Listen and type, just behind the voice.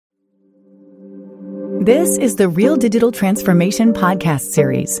This is the Real Digital Transformation podcast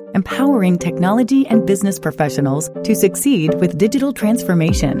series, empowering technology and business professionals to succeed with digital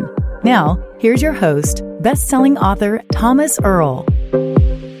transformation. Now, here's your host, best-selling author Thomas Earl.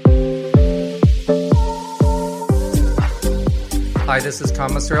 Hi, this is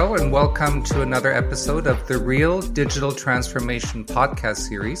Thomas Earl, and welcome to another episode of the Real Digital Transformation podcast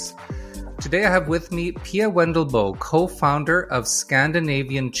series. Today I have with me Pia Wendelboe, co-founder of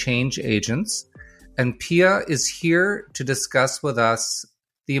Scandinavian Change Agents. And Pia is here to discuss with us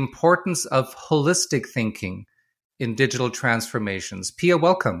the importance of holistic thinking in digital transformations. Pia,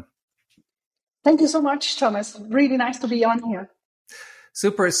 welcome. Thank you so much, Thomas. Really nice to be on here.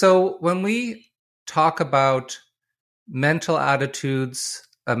 Super. So when we talk about mental attitudes,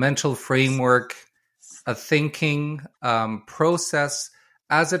 a mental framework, a thinking process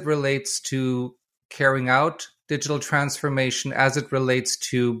as it relates to carrying out digital transformation, as it relates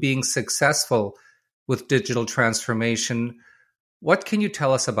to being successful with digital transformation, what can you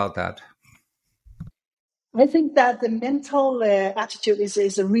tell us about that? I think that the mental attitude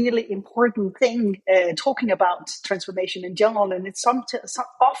is a really important thing talking about transformation in general, and it's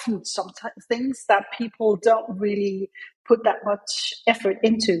often some things that people don't really put that much effort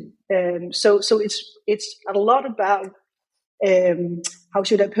into. So it's a lot about how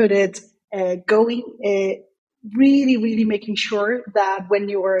should I put it? Really making sure that when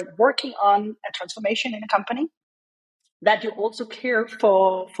you are working on a transformation in a company, that you also care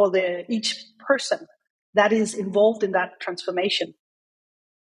for each person that is involved in that transformation.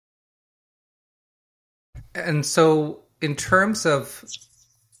 And so in terms of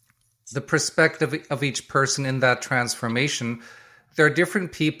the perspective of each person in that transformation, there are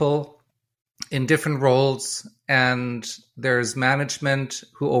different people in different roles, and there's management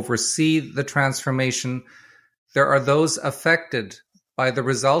who oversee the transformation. There are those affected by the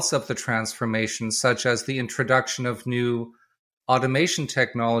results of the transformation, such as the introduction of new automation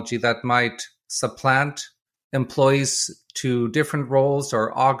technology that might supplant employees to different roles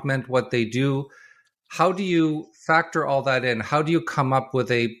or augment what they do. How do you factor all that in? How do you come up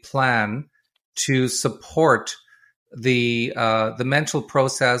with a plan to support the mental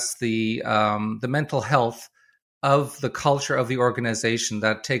process, the mental health of the culture of the organization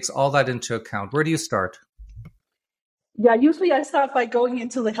that takes all that into account? Where do you start? Yeah, usually I start by going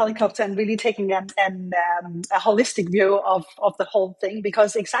into the helicopter and really taking a holistic view of the whole thing,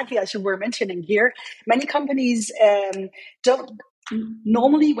 because exactly as you were mentioning here, many companies don't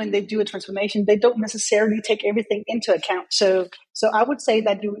normally, when they do a transformation, they don't necessarily take everything into account. So I would say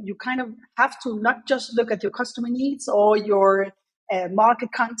that you kind of have to not just look at your customer needs or your market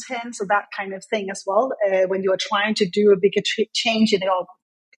content or that kind of thing as well when you are trying to do a bigger change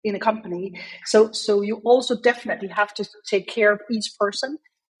in a company. So you also definitely have to take care of each person.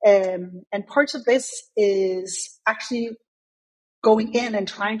 And parts of this is actually going in and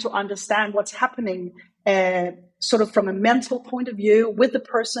trying to understand what's happening sort of from a mental point of view with the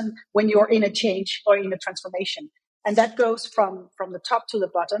person when you're in a change or in a transformation. And that goes from the top to the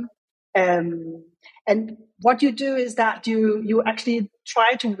bottom. And what you do is that you actually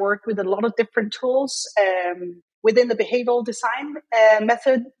try to work with a lot of different tools within the behavioral design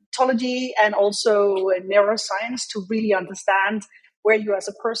methodology and also neuroscience to really understand where you as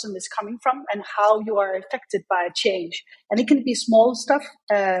a person is coming from and how you are affected by a change. And it can be small stuff.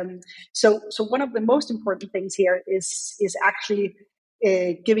 So one of the most important things here is actually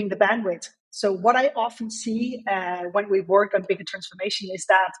giving the bandwidth. So what I often see when we work on bigger transformation is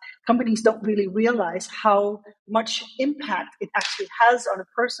that companies don't really realize how much impact it actually has on a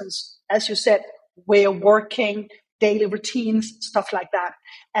person's, as you said, way of working, daily routines, stuff like that.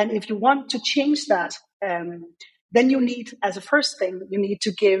 And if you want to change that, then you need, as a first thing, you need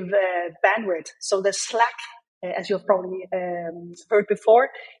to give bandwidth. So the Slack, as you've probably heard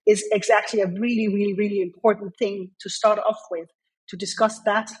before, is exactly a really important thing to start off with, to discuss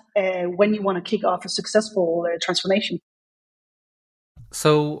that when you want to kick off a successful transformation.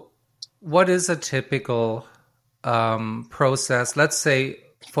 So what is a typical process, let's say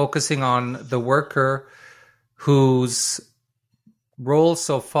focusing on the worker whose role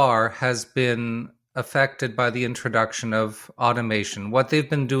so far has been affected by the introduction of automation? What they've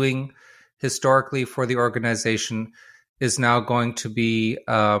been doing historically for the organization is now going to be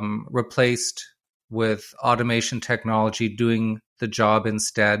replaced with automation technology doing the job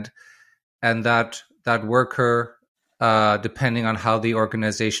instead. And that worker, depending on how the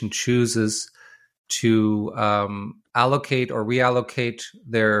organization chooses to allocate or reallocate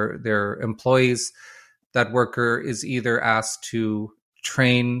their employees, that worker is either asked to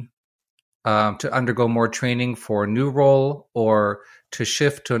train, to undergo more training for a new role, or to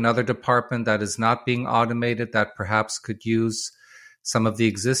shift to another department that is not being automated, that perhaps could use some of the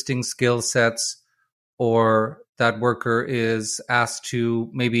existing skill sets, or that worker is asked to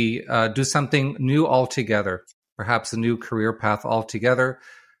maybe do something new altogether, perhaps a new career path altogether,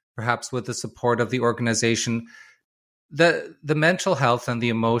 perhaps with the support of the organization. The mental health and the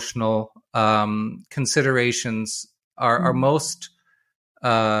emotional considerations are most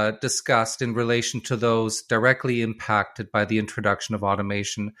discussed in relation to those directly impacted by the introduction of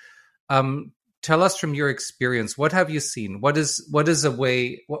automation. Tell us from your experience, what have you seen? What is a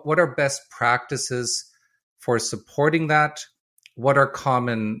way? What are best practices for supporting that? What are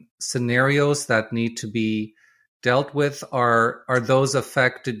common scenarios that need to be dealt with? Are those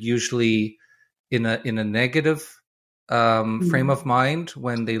affected usually in a negative frame of mind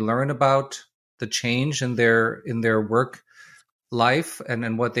when they learn about the change in their work life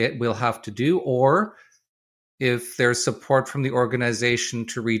and what they will have to do? Or if there's support from the organization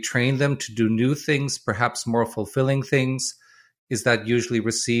to retrain them to do new things, perhaps more fulfilling things, is that usually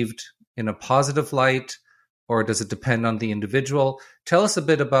received in a positive light, or does it depend on the individual? Tell us a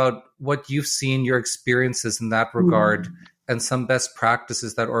bit about what you've seen, your experiences in that regard, and some best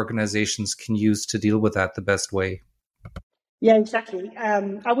practices that organizations can use to deal with that the best way. Yeah, exactly.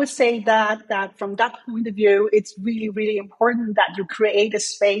 I would say that from that point of view, it's really, really important that you create a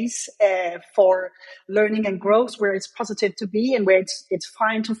space for learning and growth where it's positive to be and where it's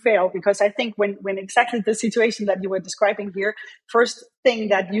fine to fail. Because I think when exactly the situation that you were describing here, first thing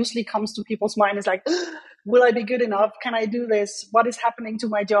that usually comes to people's mind is like, will I be good enough? Can I do this? What is happening to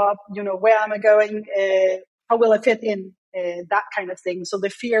my job? Where am I going? How will I fit in? That kind of thing. So the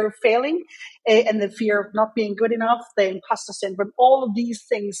fear of failing and the fear of not being good enough, the imposter syndrome, all of these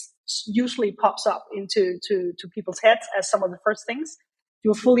things usually pops up into people's heads as some of the first things.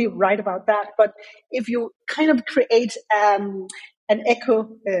 You're fully right about that. But if you kind of create an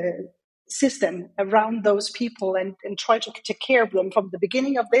echo system around those people and try to take care of them from the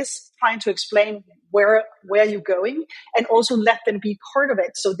beginning of this, trying to explain where you're going and also let them be part of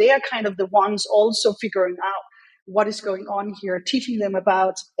it. So they are kind of the ones also figuring out what is going on here, teaching them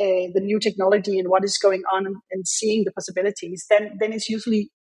about the new technology and what is going on and seeing the possibilities, then it's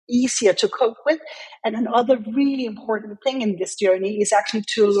usually easier to cope with. And another really important thing in this journey is actually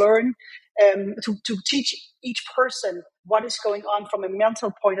to learn, to teach each person what is going on from a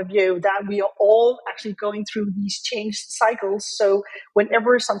mental point of view, that we are all actually going through these change cycles. So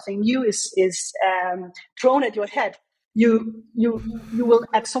whenever something new is thrown at your head, you will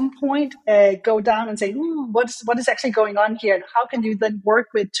at some point go down and say, what is actually going on here, and how can you then work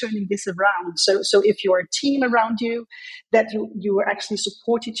with turning this around? So if you're a team around you, that you actually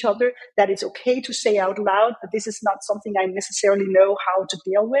support each other, that it's okay to say out loud that this is not something I necessarily know how to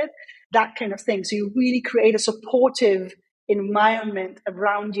deal with, that kind of thing. So you really create a supportive environment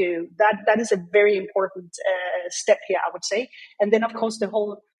around you. That is a very important step here, I would say. And then of course the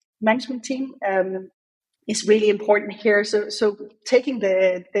whole management team is really important here. So taking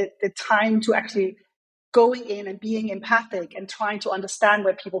the time to actually going in and being empathic and trying to understand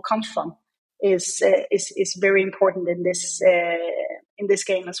where people come from is very important in this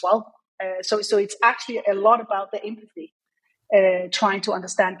game as well. So it's actually a lot about the empathy, trying to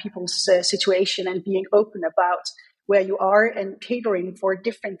understand people's situation and being open about where you are and catering for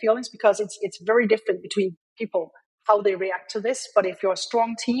different feelings, because it's very different between people how they react to this. But if you're a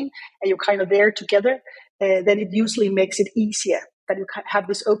strong team and you're kind of there together, then it usually makes it easier that you have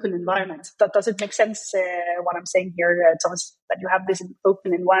this open environment. Does it make sense what I'm saying here, Thomas, that you have this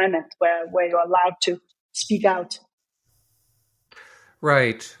open environment where you're allowed to speak out?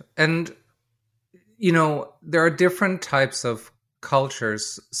 Right. And, there are different types of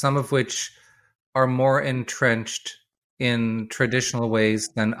cultures, some of which are more entrenched in traditional ways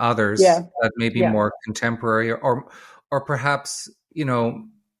than others that may be more contemporary or perhaps,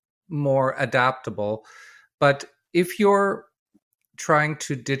 more adaptable. But if you're trying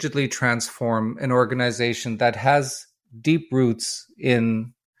to digitally transform an organization that has deep roots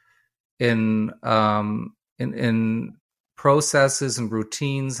in processes and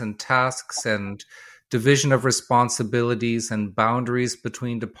routines and tasks and division of responsibilities and boundaries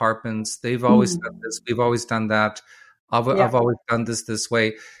between departments, they've always done this. We've always done that. I've always done this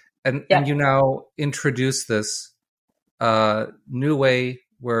way. And you now introduce this new way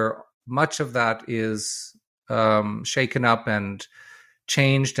where much of that is shaken up and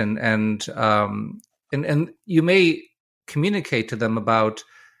changed, and you may communicate to them about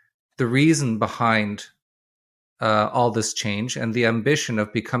the reason behind all this change and the ambition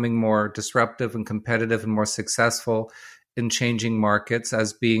of becoming more disruptive and competitive and more successful in changing markets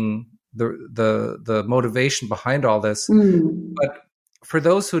as being the motivation behind all this. But for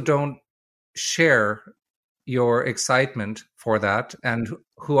those who don't share your excitement for that and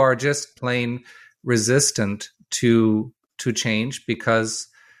who are just plain resistant to change because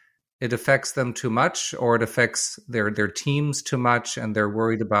it affects them too much, or it affects their teams too much, and they're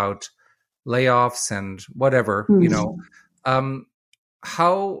worried about layoffs and whatever,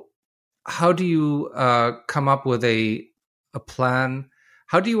 how do you come up with a plan?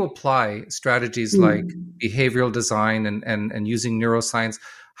 How do you apply strategies like behavioral design and using neuroscience?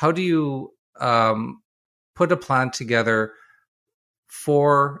 How do you put a plan together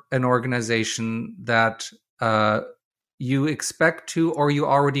for an organization that you expect to, or you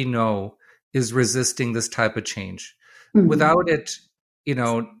already know is resisting this type of change, without it,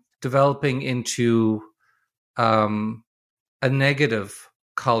 developing into a negative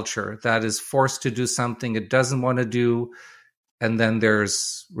culture that is forced to do something it doesn't want to do, and then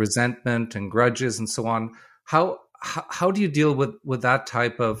there's resentment and grudges and so on. How do you deal with that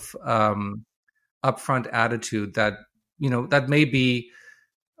type of upfront attitude that that may be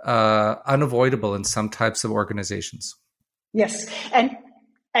unavoidable in some types of organizations? Yes, and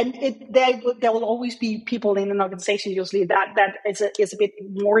there will always be people in an organization usually that is a bit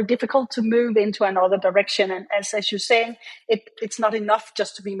more difficult to move into another direction. And as you're saying, it's not enough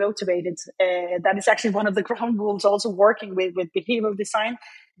just to be motivated. That is actually one of the ground rules also working with behavioral design,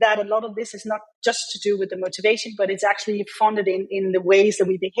 that a lot of this is not just to do with the motivation, but it's actually founded in the ways that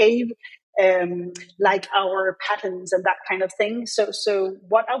we behave, like our patterns and that kind of thing. So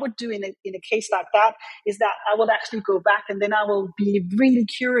what I would do in a case like that is that I would actually go back, and then I will be really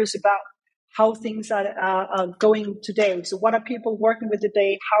curious about how things are going today. So what are people working with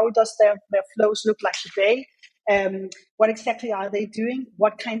today? How does their flows look like today? What exactly are they doing?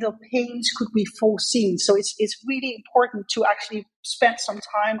 What kind of pains could we foresee? So it's really important to actually spend some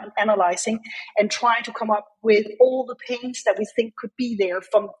time on analyzing and trying to come up with all the pains that we think could be there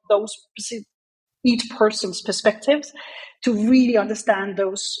from those each person's perspectives, to really understand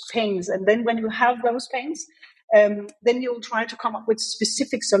those pains. And then when you have those pains, then you'll try to come up with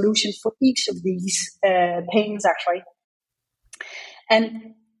specific solutions for each of these pains, actually.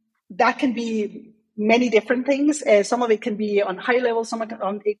 And that can be many different things. Some of it can be on high level, some of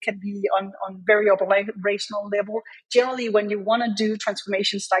it can be on very operational level. Generally, when you want to do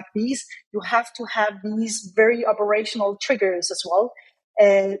transformations like these, you have to have these very operational triggers as well,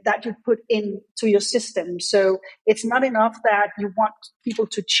 that you put into your system. So it's not enough that you want people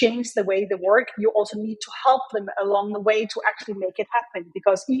to change the way they work. You also need to help them along the way to actually make it happen,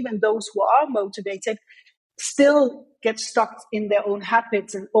 because even those who are motivated still get stuck in their own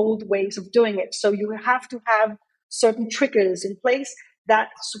habits and old ways of doing it. So you have to have certain triggers in place that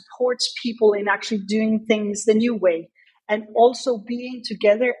supports people in actually doing things the new way, and also being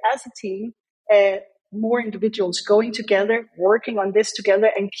together as a team, more individuals going together, working on this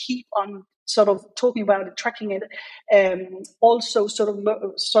together, and keep on sort of talking about it, tracking it, also sort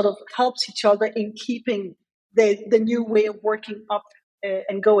of helps each other in keeping the new way of working up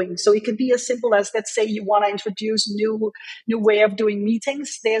and going. So it can be as simple as, let's say you want to introduce new way of doing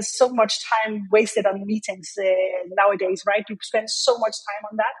meetings. There's so much time wasted on meetings nowadays, right? You spend so much time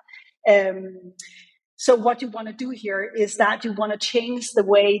on that. So what you want to do here is that you want to change the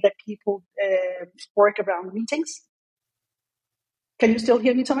way that people work around meetings. Can you still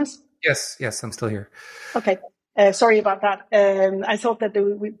hear me, Thomas? Yes, I'm still here. Okay. Sorry about that. I thought that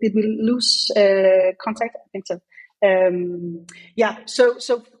did we lose contact? I think so.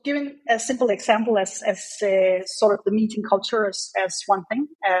 So giving a simple example as sort of the meeting culture as one thing.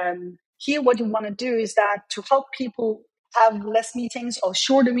 Here, what you want to do is that to help people have less meetings or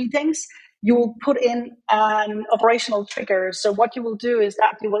shorter meetings, you will put in an operational trigger. So what you will do is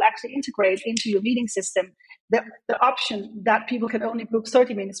that you will actually integrate into your meeting system the option that people can only book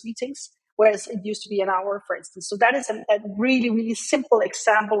 30 minutes meetings, whereas it used to be an hour, for instance. So that is a really, really simple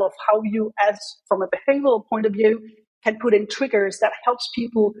example of how you, as from a behavioral point of view, can put in triggers that helps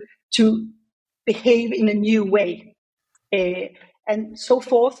people to behave in a new way. And so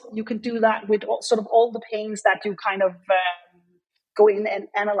forth. You can do that with all the pains that you kind of go in and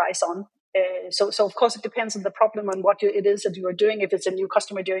analyze on. So of course it depends on the problem and what it is that you are doing. If it's a new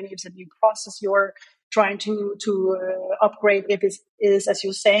customer journey, if it's a new process you're trying to upgrade, if it is, as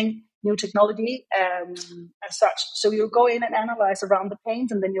you're saying, new technology as such. So you'll go in and analyze around the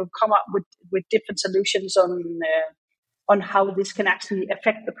pains, and then you'll come up with different solutions on how this can actually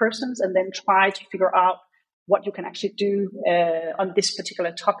affect the persons, and then try to figure out what you can actually do on this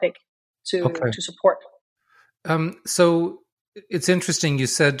particular topic to support. So it's interesting. You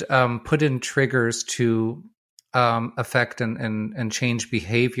said put in triggers to affect and change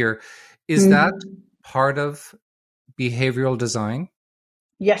behavior. Is that part of behavioral design?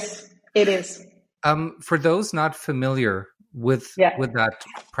 Yes, it is. For those not familiar with Yeah. that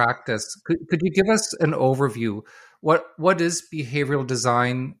practice, could you give us an overview? What is behavioral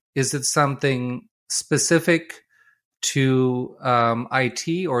design? Is it something specific to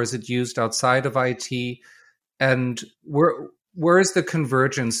IT, or is it used outside of IT? And where is the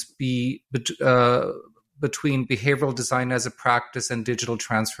convergence between behavioral design as a practice and digital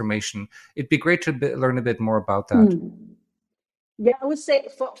transformation? It'd be great to learn a bit more about that. Yeah, I would say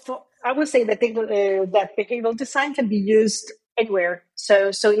I would say that that behavioral design can be used anywhere. So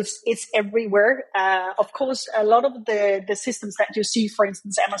it's everywhere. Of course, a lot of the systems that you see, for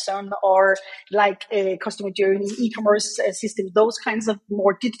instance, Amazon or like customer journey, e-commerce system, those kinds of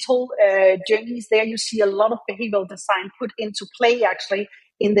more digital journeys. There you see a lot of behavioral design put into play actually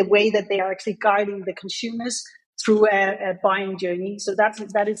in the way that they are actually guiding the consumers through a buying journey. So that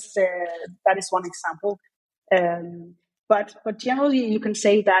is one example. Um, but generally, you can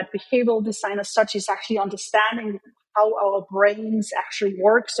say that behavioral design as such is actually understanding how our brains actually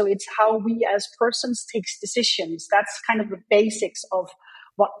work. So it's how we as persons take decisions. That's kind of the basics of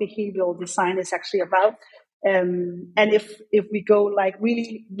what behavioral design is actually about. And if we go like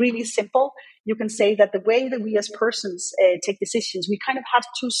really, really simple, you can say that the way that we as persons take decisions, we kind of have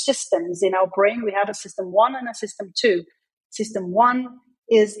two systems in our brain. We have a system one and a system two. System one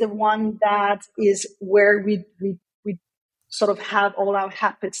is the one that is where we sort of have all our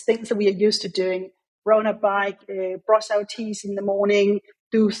habits, things that we are used to doing, run a bike, brush our teeth in the morning,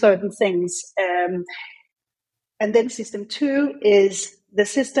 do certain things. And then system two is the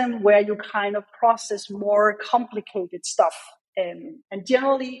system where you kind of process more complicated stuff. And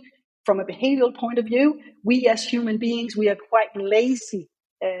generally, from a behavioral point of view, we as human beings, we are quite lazy.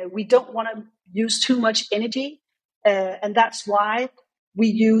 We don't want to use too much energy. And that's why we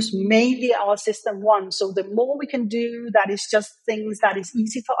use mainly our system one. So the more we can do, that is just things that is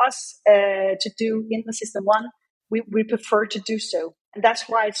easy for us to do in the system one, we prefer to do so. And that's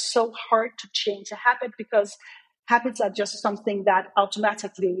why it's so hard to change a habit, because habits are just something that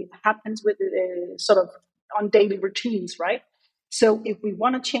automatically happens with sort of on daily routines, right? So if we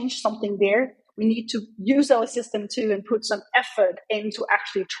want to change something there, we need to use our system two and put some effort into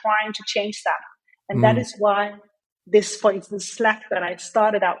actually trying to change that. And that is why this, for instance, Slack that I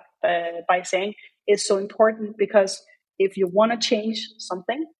started out by saying is so important, because if you want to change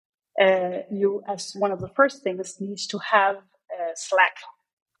something, you, as one of the first things, needs to have Slack.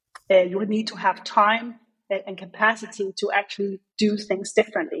 You would need to have time and capacity to actually do things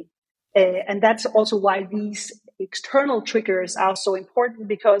differently. And that's also why these external triggers are so important,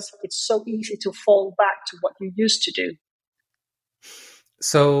 because it's so easy to fall back to what you used to do.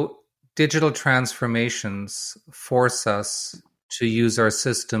 So digital transformations force us to use our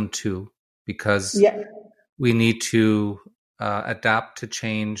system too, because we need to adapt to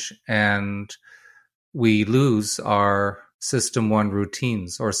change, and we lose our system one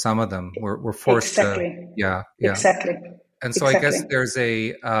routines, or some of them. We're forced to. Exactly. And so I guess there's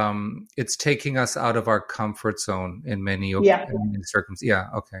it's taking us out of our comfort zone in many circumstances. Yeah.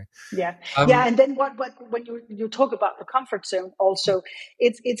 Okay. And then when you talk about the comfort zone, also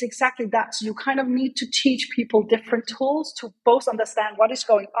it's exactly that. So you kind of need to teach people different tools to both understand what is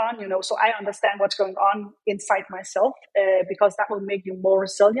going on. So I understand what's going on inside myself, because that will make you more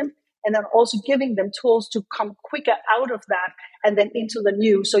resilient. And then also giving them tools to come quicker out of that and then into the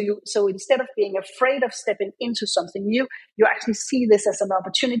new. So instead of being afraid of stepping into something new, you actually see this as an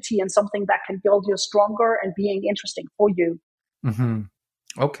opportunity and something that can build you stronger and being interesting for you. Mm-hmm.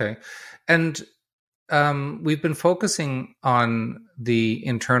 Okay. And we've been focusing on the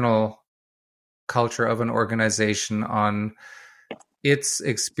internal culture of an organization, on its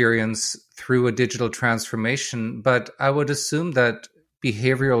experience through a digital transformation, but I would assume that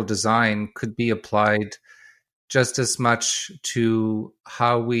behavioral design could be applied just as much to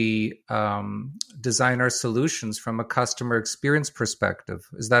how we design our solutions from a customer experience perspective.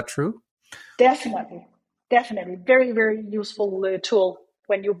 Is that true? Definitely. Very, very useful tool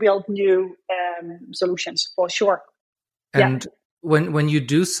when you build new solutions, for sure. And when you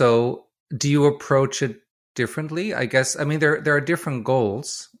do so, do you approach it differently? I guess, I mean, there are different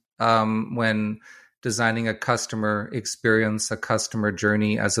goals when designing a customer experience, a customer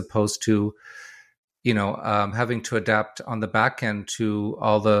journey, as opposed to, having to adapt on the back end to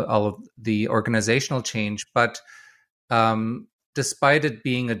all of the organizational change. But despite it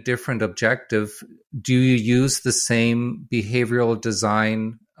being a different objective, do you use the same behavioral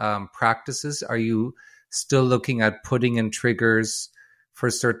design practices? Are you still looking at putting in triggers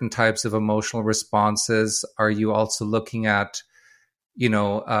for certain types of emotional responses? Are you also looking at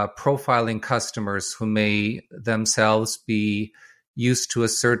profiling customers who may themselves be used to a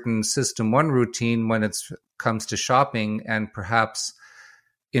certain system one routine when it comes to shopping, and perhaps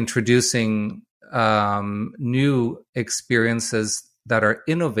introducing new experiences that are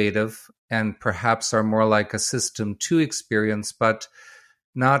innovative and perhaps are more like a system two experience, but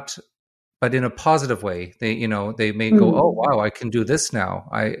in a positive way. They may go, oh wow, I can do this now.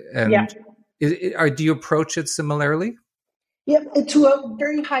 Yeah. Do you approach it similarly? Yeah, to a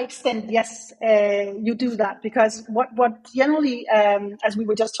very high extent, yes, you do that, because what generally, as we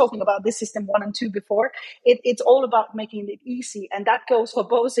were just talking about this system 1 and 2 before, it's all about making it easy, and that goes for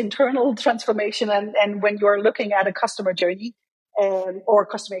both internal transformation and when you're looking at a customer journey or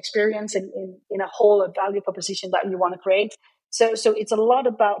customer experience in a whole value proposition that you want to create. So it's a lot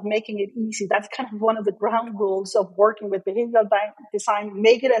about making it easy. That's kind of one of the ground rules of working with behavioral design.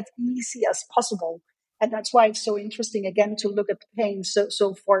 Make it as easy as possible. And that's why it's so interesting, again, to look at the pain.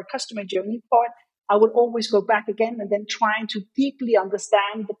 So for a customer journey part, I would always go back again and then trying to deeply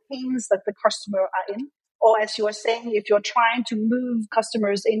understand the pains that the customer are in. Or as you are saying, if you're trying to move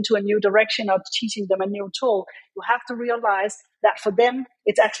customers into a new direction or teaching them a new tool, you have to realize that for them,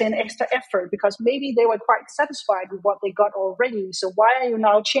 it's actually an extra effort, because maybe they were quite satisfied with what they got already. So why are you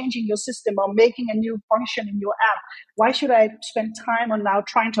now changing your system or making a new function in your app? Why should I spend time on now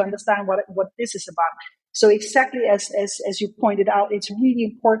trying to understand what this is about? So exactly as you pointed out, it's really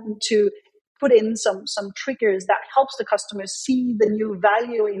important to put in some triggers that helps the customers see the new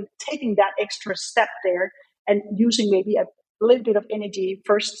value in taking that extra step there, and using maybe a little bit of energy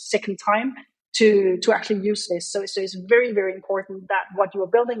first, second time to actually use this. So it's very, very important that what you are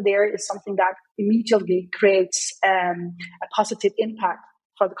building there is something that immediately creates a positive impact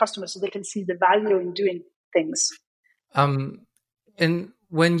for the customer, so they can see the value in doing things. And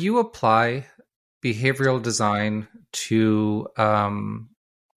when you apply behavioral design to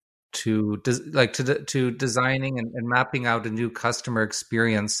designing and mapping out a new customer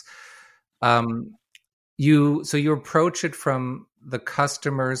experience, you approach it from the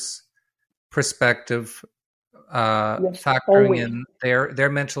customer's perspective, Yes, factoring always in their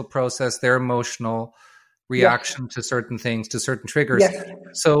mental process, their emotional reaction to certain things, to certain triggers. Yes.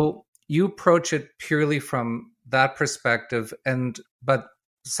 So you approach it purely from that perspective, but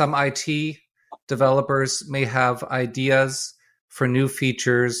some IT developers may have ideas for new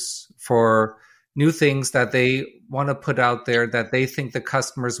features, for new things that they want to put out there that they think the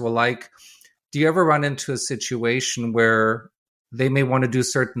customers will like. Do you ever run into a situation where they may want to do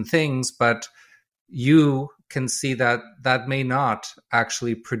certain things, but you can see that that may not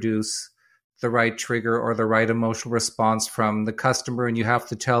actually produce the right trigger or the right emotional response from the customer, and you have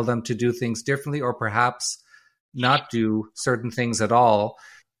to tell them to do things differently, or perhaps not do certain things at all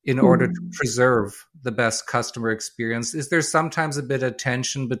in order to preserve the best customer experience? Is there sometimes a bit of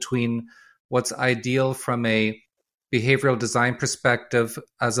tension between what's ideal from a behavioral design perspective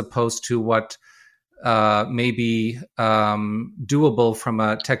as opposed to what may be doable from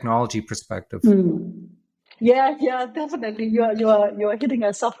a technology perspective? Yeah, definitely. You're hitting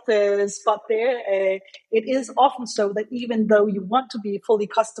a soft spot there. It is often so that even though you want to be fully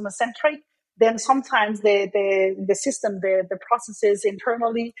customer centric, then sometimes the system, the processes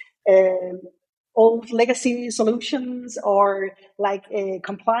internally, old legacy solutions or like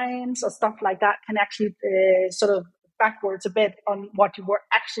compliance or stuff like that can actually sort of backwards a bit on what you were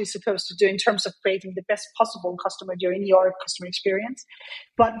actually supposed to do in terms of creating the best possible customer journey or customer experience.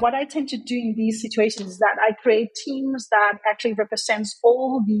 But what I tend to do in these situations is that I create teams that actually represents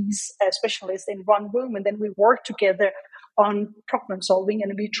all these specialists in one room, and then we work together on problem solving,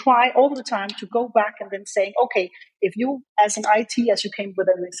 and we try all the time to go back and then saying, okay, if you as an IT, as you came with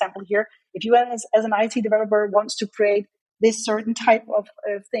an example here, if you as an IT developer wants to create this certain type of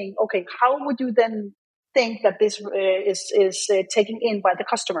thing, okay, how would you then think that this is taken in by the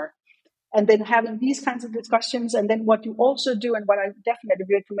customer? And then having these kinds of discussions. And then what you also do, and what I definitely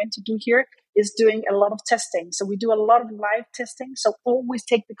recommend to do here, is doing a lot of testing. So we do a lot of live testing. So always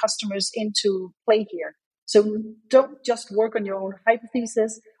take the customers into play here. So don't just work on your own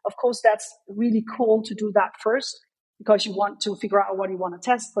hypothesis. Of course, that's really cool to do that first, because you want to figure out what you want to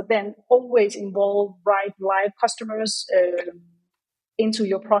test, but then always involve live customers into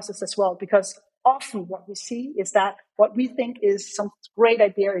your process as well. Because often what we see is that what we think is some great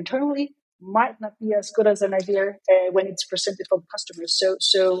idea internally might not be as good as an idea when it's presented for the customers.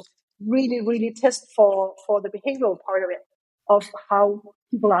 So really, really test for the behavioral part of it, of how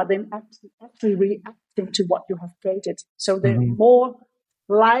people are then actually reacting to what you have created. So the more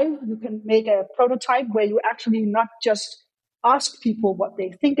live you can make a prototype where you actually not just ask people what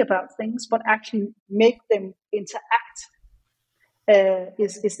they think about things, but actually make them interact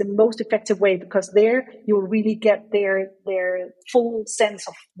is the most effective way, because there you'll really get their full sense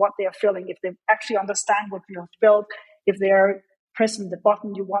of what they are feeling, if they actually understand what you have felt, if they are pressing the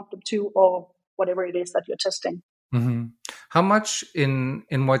button you want them to, or whatever it is that you're testing. Mm-hmm. How much in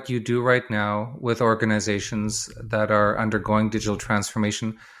what you do right now with organizations that are undergoing digital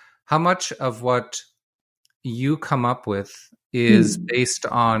transformation, how much of what you come up with is based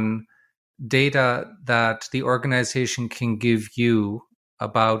on data that the organization can give you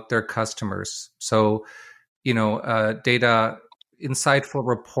about their customers? So, data, insightful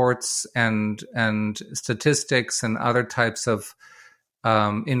reports and statistics and other types of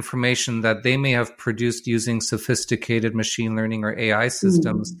information that they may have produced using sophisticated machine learning or AI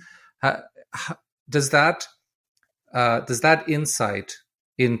systems. Does that insight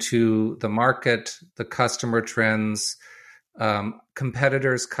into the market, the customer trends,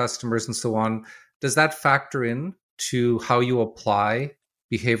 competitors, customers, and so on, does that factor in to how you apply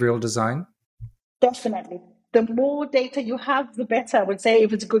behavioral design? Definitely. The more data you have, the better, I would say,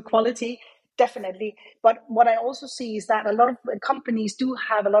 if it's good quality. Definitely. But what I also see is that a lot of companies do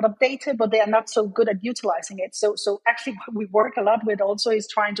have a lot of data, but they are not so good at utilizing it. So actually what we work a lot with also is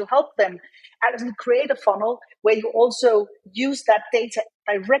trying to help them actually create a funnel where you also use that data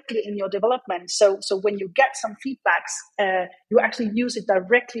directly in your development. So when you get some feedbacks, you actually use it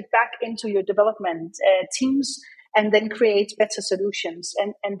directly back into your development teams, and then create better solutions.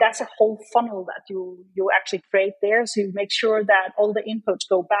 And that's a whole funnel that you actually create there. So you make sure that all the inputs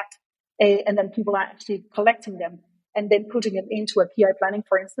go back, and then people are actually collecting them and then putting it into a PI planning,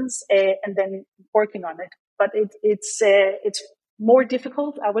 for instance, and then working on it. But it's more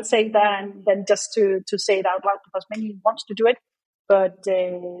difficult, I would say, than just to say it out loud, because many want to do it, but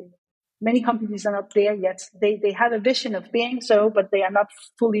many companies are not there yet. They have a vision of being so, but they are not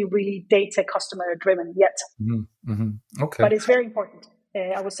fully really data customer driven yet. Mm-hmm. Mm-hmm. Okay. But it's very important,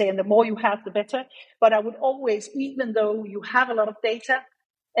 I would say, and the more you have, the better. But I would always, even though you have a lot of data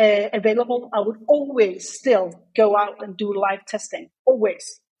available, I would always still go out and do live testing,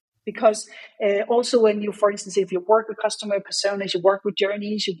 always. Because also when you, for instance, if you work with customer personas, you work with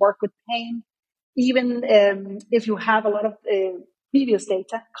journeys, you work with pain, even if you have a lot of previous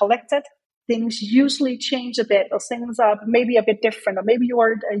data collected, things usually change a bit, or things are maybe a bit different, or maybe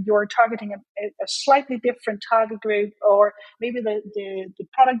you're targeting a slightly different target group, or maybe the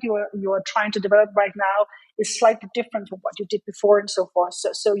product you are trying to develop right now is slightly different from what you did before, and so forth.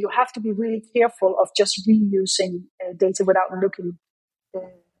 So you have to be really careful of just reusing data without looking at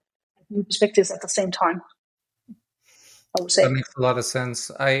new perspectives at the same time, I would say. That makes a lot of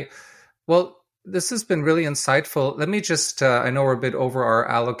sense. Well, this has been really insightful. Let me just, I know we're a bit over our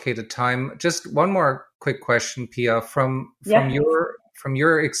allocated time. Just one more quick question, Pia, from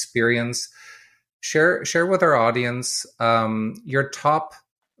your experience, share with our audience your top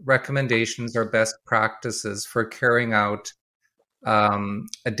recommendations or best practices for carrying out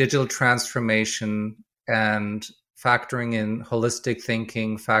a digital transformation and factoring in holistic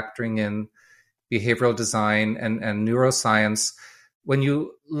thinking, factoring in behavioral design and neuroscience. When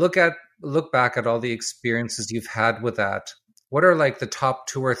you look back at all the experiences you've had with that, what are like the top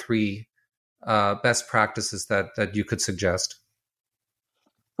 2 or 3 best practices that you could suggest?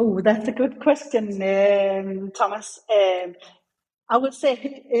 Oh, that's a good question, Thomas. I would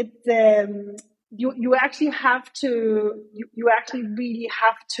say you actually have to you actually really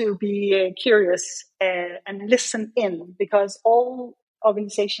have to be curious and listen in, because all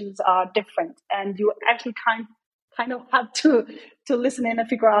organizations are different, and you actually kind of have to listen in and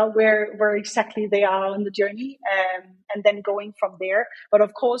figure out where exactly they are on the journey, and then going from there. But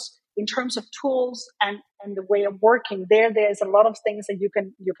of course, in terms of tools and the way of working, there's a lot of things that you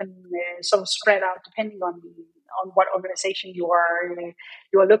can sort of spread out depending on what organization you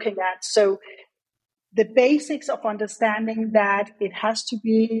are looking at. So the basics of understanding that it has to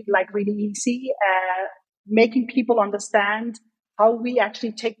be like really easy, making people understand how we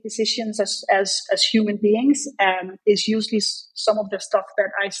actually take decisions as human beings, is usually some of the stuff that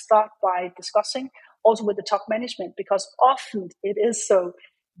I start by discussing also with the top management, because often it is so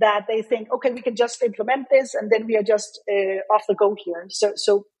that they think, okay, we can just implement this and then we are just off the go here.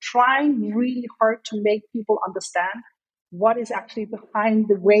 So trying really hard to make people understand what is actually behind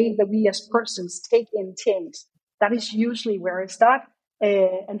the way that we as persons take in things. That is usually where I start.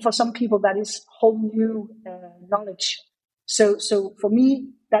 And for some people, that is whole new knowledge. So for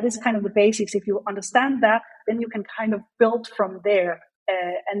me, that is kind of the basics. If you understand that, then you can kind of build from there,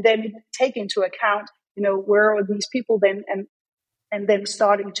 and then take into account, where are these people then, and then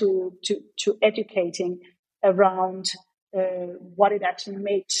starting to educating around what it actually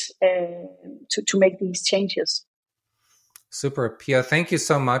makes to make these changes. Super. Pia, thank you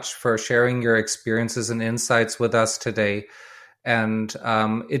so much for sharing your experiences and insights with us today. And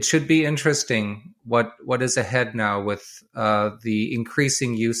it should be interesting what is ahead now with the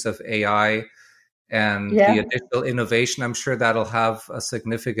increasing use of AI and the additional innovation. I'm sure that'll have a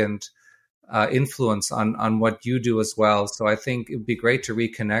significant influence on what you do as well. So I think it'd be great to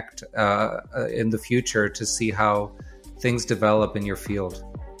reconnect in the future to see how things develop in your field.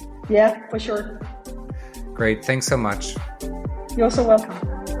 Yeah, for sure. Great. Thanks so much. You're so welcome.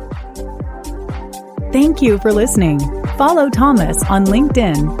 Thank you for listening. Follow Thomas on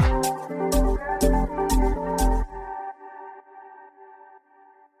LinkedIn